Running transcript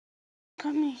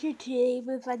coming here today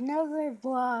with another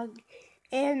vlog,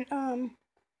 and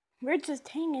we're just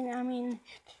hanging. I mean,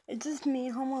 it's just me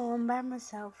home alone by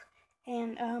myself,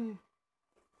 and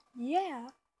yeah,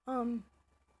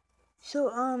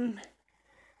 so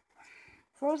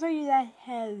for those of you that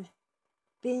have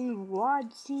been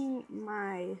watching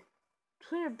my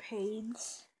Twitter page,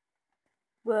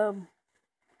 well,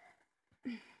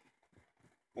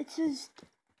 it's just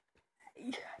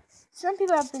some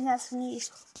people have been asking me,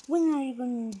 when are you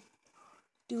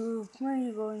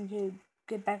going to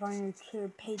get back on your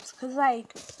Twitter page? Cause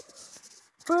like,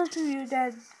 for those of you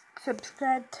that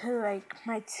subscribe to like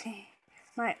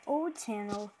my old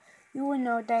channel, you will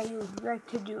know that you like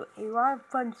to do a lot of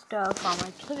fun stuff on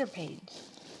my Twitter page.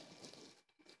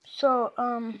 So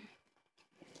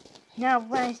now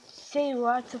when I say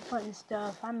lots of fun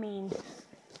stuff, I mean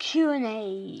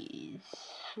Q&As,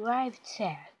 live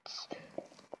chats,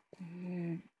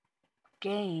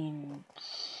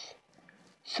 games,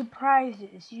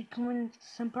 surprises. You can win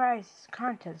surprise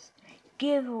contests,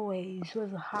 giveaways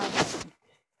with a hotline.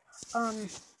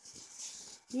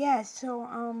 Yeah, so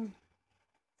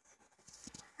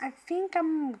I think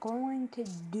I'm going to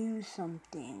do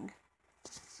something.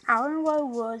 I don't know what it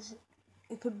was.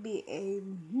 It could be a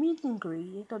meet and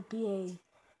greet, it could be a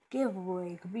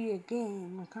giveaway, it could be a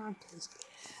game, a contest.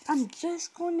 I'm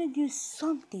just going to do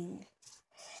something.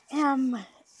 And I'm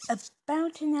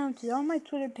about to announce it on my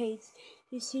Twitter page.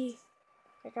 You see,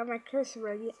 I got my cursor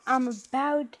ready. I'm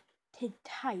about to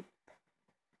type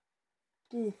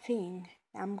the thing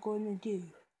I'm going to do.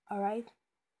 Alright?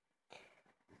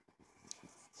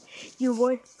 You know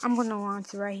what? I'm going to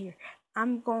launch it right here.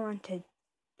 I'm going to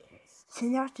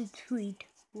send out the tweet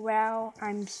while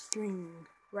I'm streaming.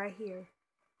 Right here.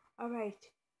 Alright.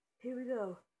 Here we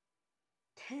go.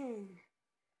 10.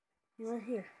 Right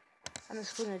here. I'm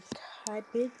just going to type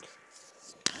it.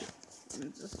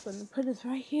 I'm just going to put it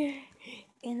right here.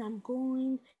 And I'm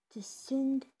going to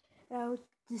send out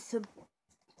this.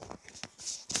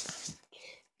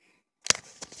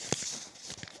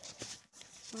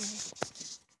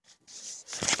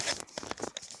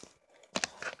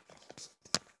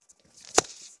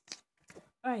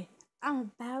 Alright,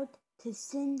 I'm about to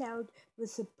send out the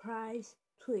surprise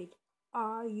tweet.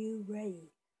 Are you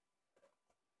ready?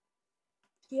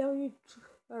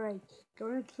 Alright, go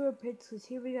to Twitter pictures.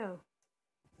 Here we go.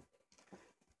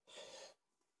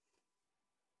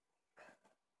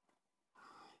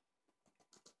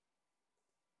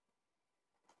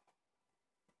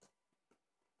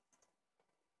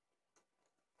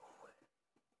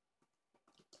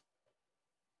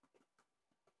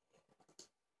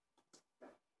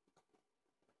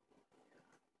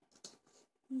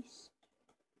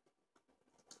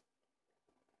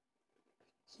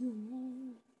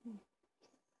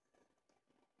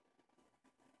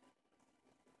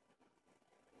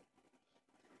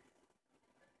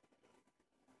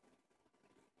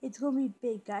 It's gonna be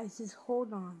big, guys. Just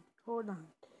hold on. Hold on.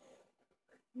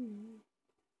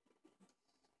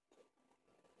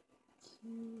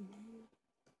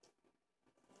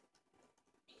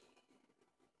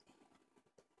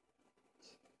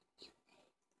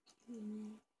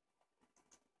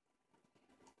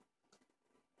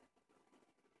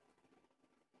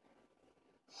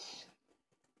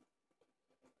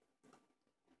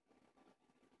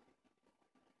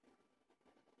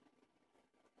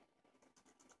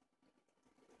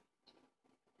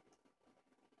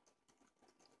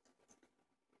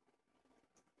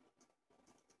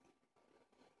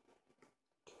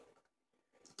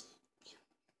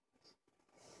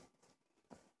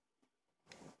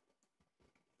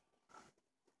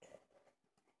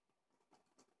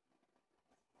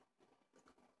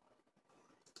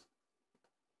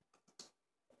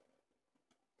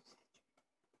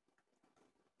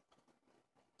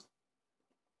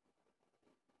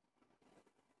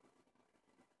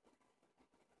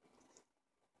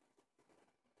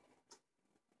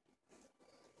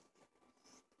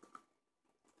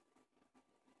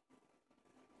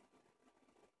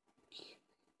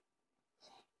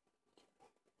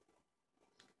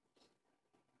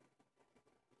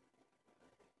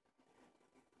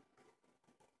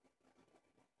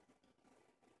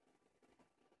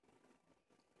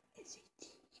 Is it?